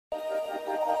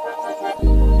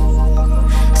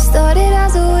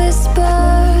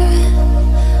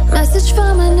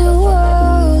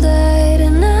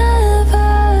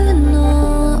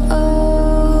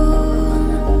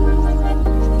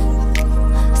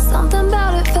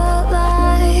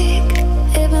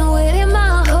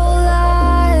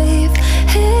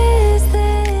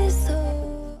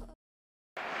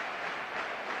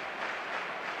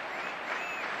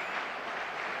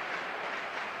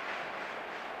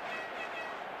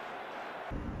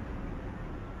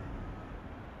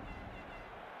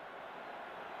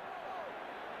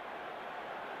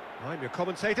I'm your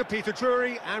commentator, Peter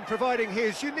Drury, and providing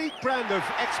his unique brand of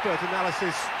expert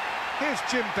analysis, here's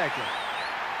Jim Begley.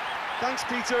 Thanks,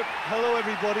 Peter. Hello,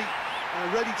 everybody.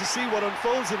 Ready to see what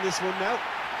unfolds in this one now.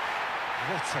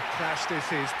 What a clash this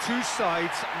is. Two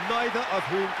sides, neither of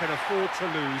whom can afford to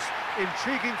lose.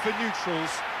 Intriguing for neutrals,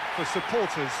 for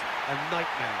supporters, a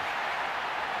nightmare.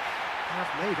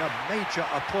 I've made a major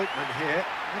appointment here.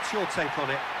 What's your take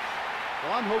on it?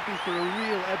 Well, I'm hoping for a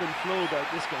real ebb and flow about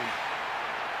this game.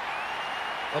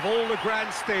 Of all the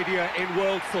grand stadia in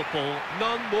world football,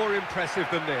 none more impressive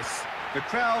than this. The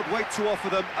crowd wait to offer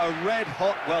them a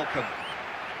red-hot welcome.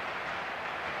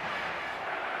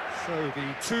 So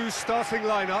the two starting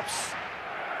lineups.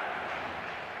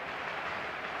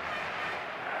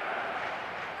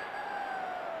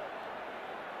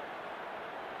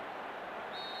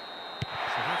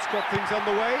 So that's got things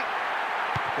underway.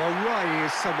 Well, Rai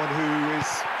is someone who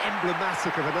is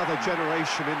emblematic of another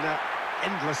generation in that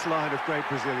endless line of great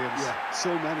Brazilians. Yeah,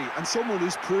 so many. And someone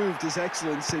who's proved his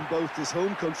excellence in both his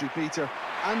home country, Peter,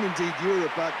 and indeed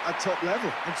Europe at top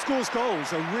level. And scores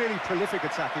goals, a really prolific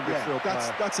attacking midfield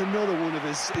player. That's another one of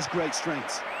his great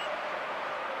strengths.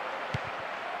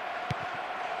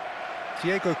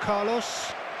 Diego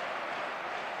Carlos.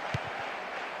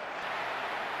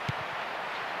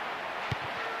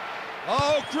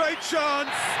 Oh, great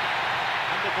chance!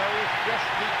 And the goals just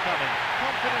keep coming.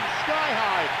 Confidence sky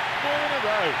high, 4 in a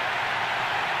row.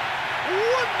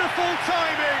 Wonderful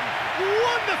timing!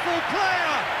 Wonderful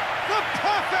player! The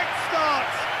perfect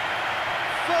start!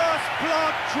 First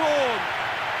blood drawn!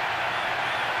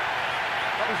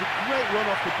 That was a great run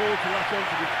off the ball to latch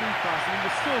onto the through pass, and he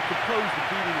was so composed in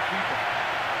beating the keeper.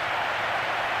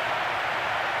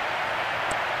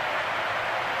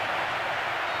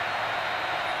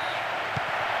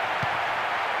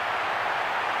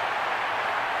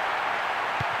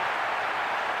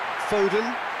 Foden.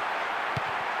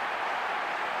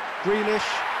 Grealish.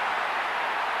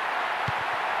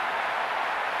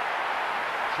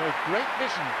 Showed great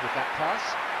vision with that pass.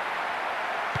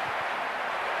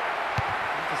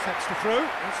 Intercepts the through.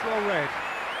 That's well read.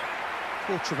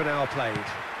 Quarter of an hour played.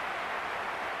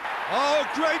 Oh,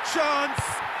 great chance!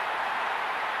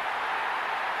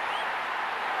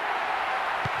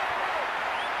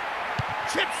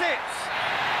 Chips it!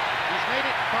 He's made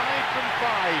it 5 from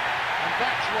 5. And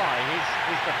that's why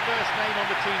he's the first name on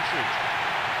the team sheet.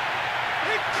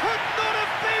 It could not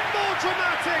have been more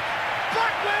dramatic!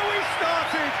 Back where we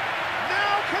started!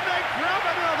 Now can they grab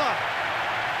another?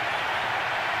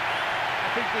 I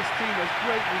think this team has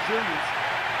great resilience.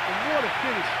 And what a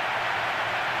finish.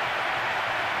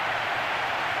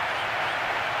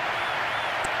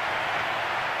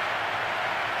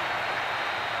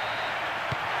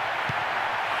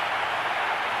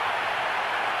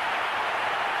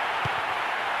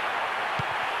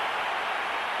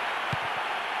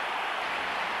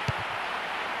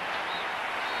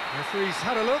 Referee's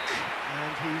had a look,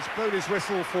 and he's blown his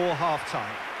whistle for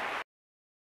half-time.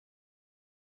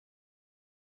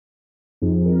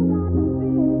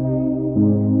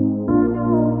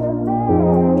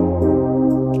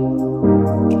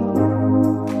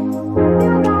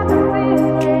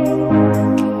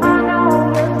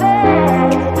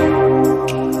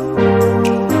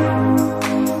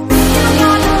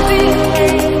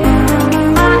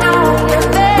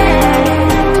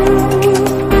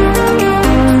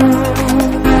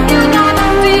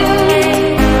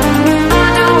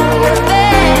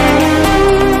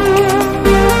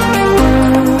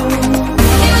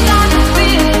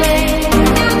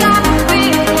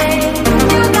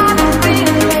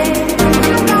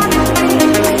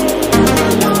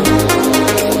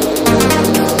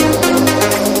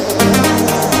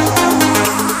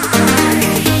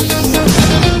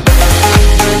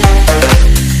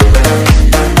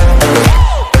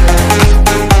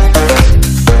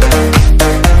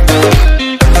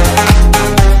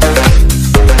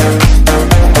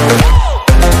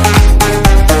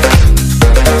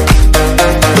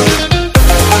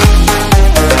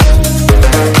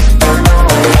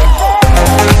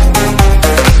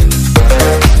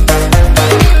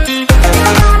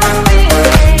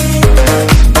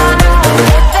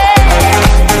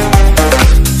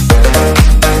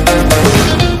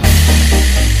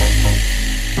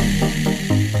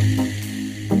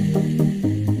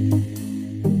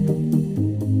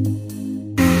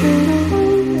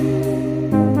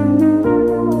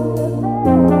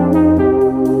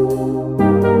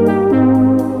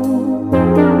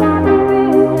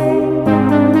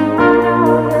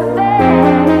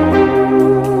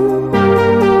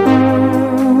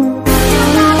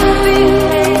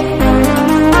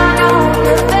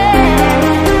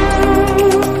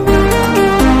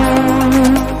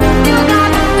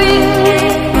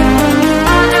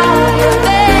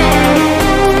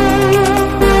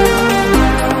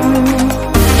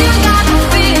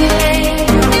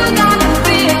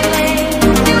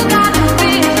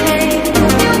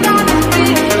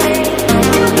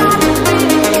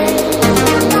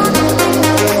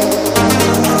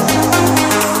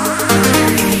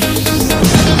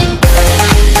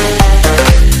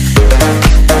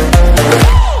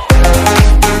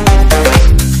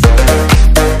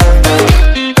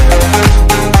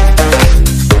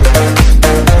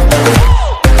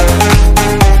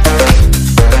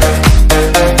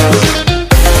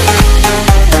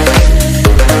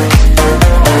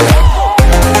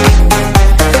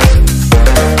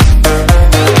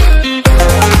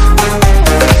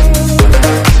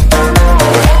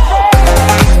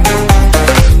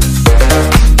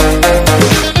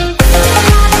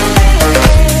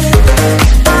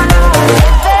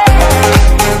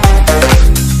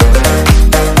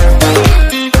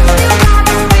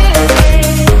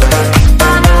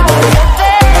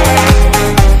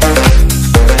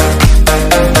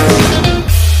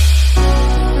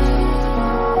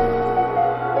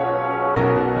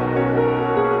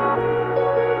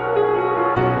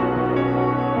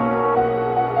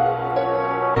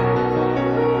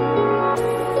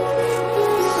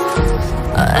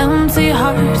 Empty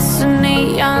hearts and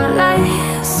neon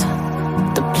lights,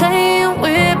 they're playing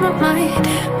with my mind.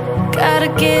 Gotta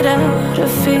get out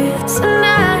of here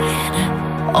tonight.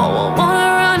 Oh, I wanna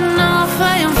run off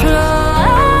and fly,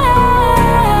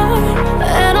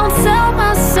 and I'll tell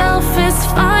myself it's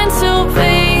fine to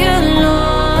be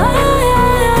alone,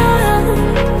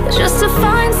 just to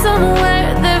find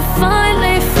somewhere that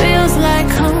finally feels like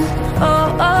home. Oh,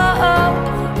 oh, oh.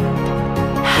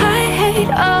 I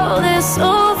hate all this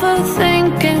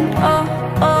overthinking. Oh,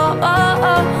 oh,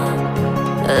 oh, oh.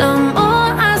 The more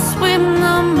I swim,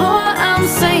 the more I'm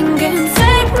sinking.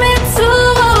 Take me to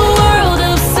a world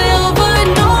of silver,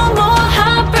 no more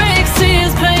heartbreaks,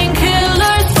 tears,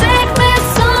 painkillers. Take me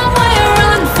somewhere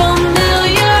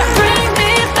unfamiliar, bring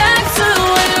me back to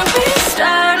where we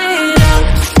started out.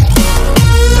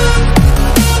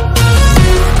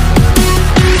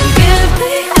 Get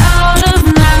me out of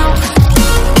now,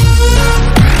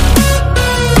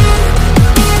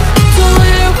 to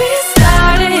where we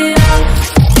started out.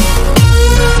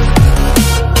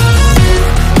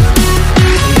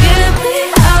 Get me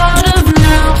out of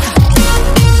now,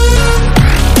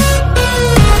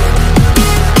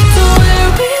 to where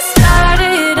we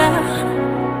started out.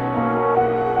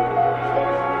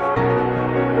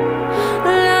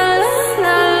 La la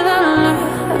la la la,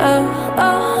 oh,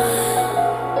 oh.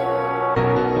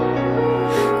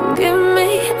 Get me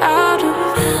out of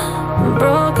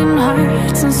broken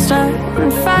hearts and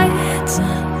starting fights,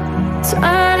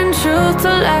 turning truth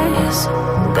to lies.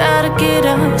 Gotta get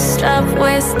up, stop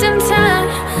wasting time.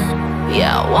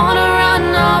 Yeah, I wanna run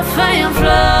off and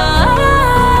fly.